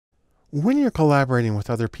When you're collaborating with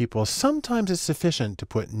other people, sometimes it's sufficient to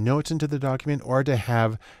put notes into the document or to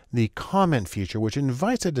have the comment feature, which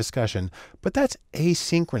invites a discussion, but that's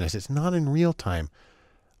asynchronous. It's not in real time.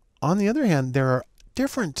 On the other hand, there are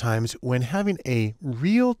different times when having a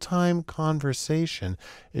real-time conversation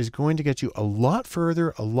is going to get you a lot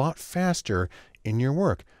further, a lot faster in your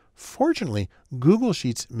work. Fortunately, Google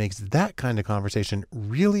Sheets makes that kind of conversation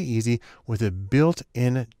really easy with a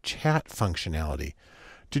built-in chat functionality.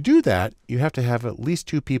 To do that, you have to have at least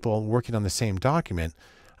two people working on the same document.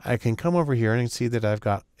 I can come over here and see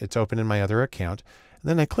that it's open in my other account. And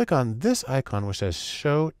then I click on this icon which says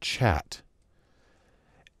Show Chat.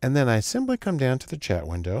 And then I simply come down to the chat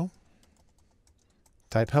window,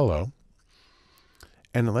 type hello,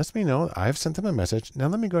 and it lets me know I've sent them a message. Now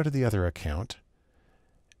let me go to the other account,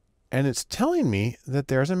 and it's telling me that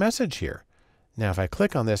there's a message here. Now if I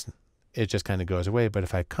click on this, it just kind of goes away. But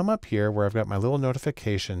if I come up here where I've got my little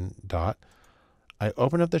notification dot, I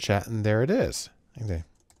open up the chat and there it is. Okay.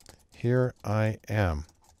 Here I am.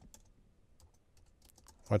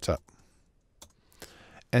 What's up?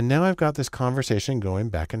 And now I've got this conversation going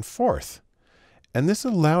back and forth. And this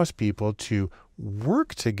allows people to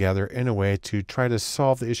work together in a way to try to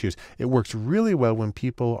solve the issues. It works really well when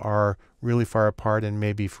people are really far apart and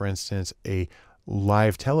maybe, for instance, a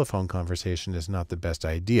live telephone conversation is not the best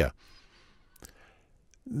idea.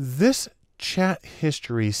 This chat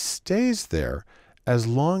history stays there as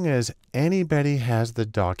long as anybody has the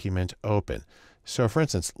document open. So for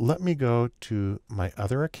instance, let me go to my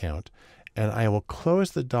other account and I will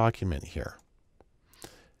close the document here.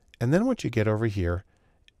 And then what you get over here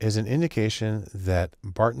is an indication that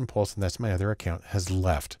Barton Polson, that's my other account, has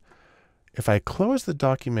left. If I close the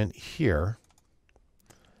document here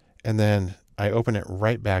and then I open it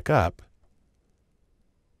right back up,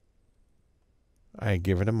 I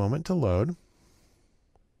give it a moment to load.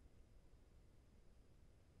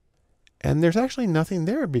 And there's actually nothing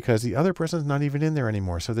there because the other person's not even in there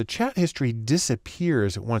anymore. So the chat history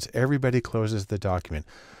disappears once everybody closes the document.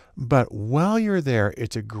 But while you're there,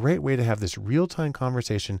 it's a great way to have this real-time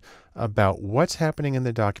conversation about what's happening in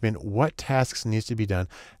the document, what tasks needs to be done,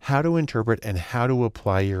 how to interpret, and how to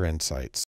apply your insights.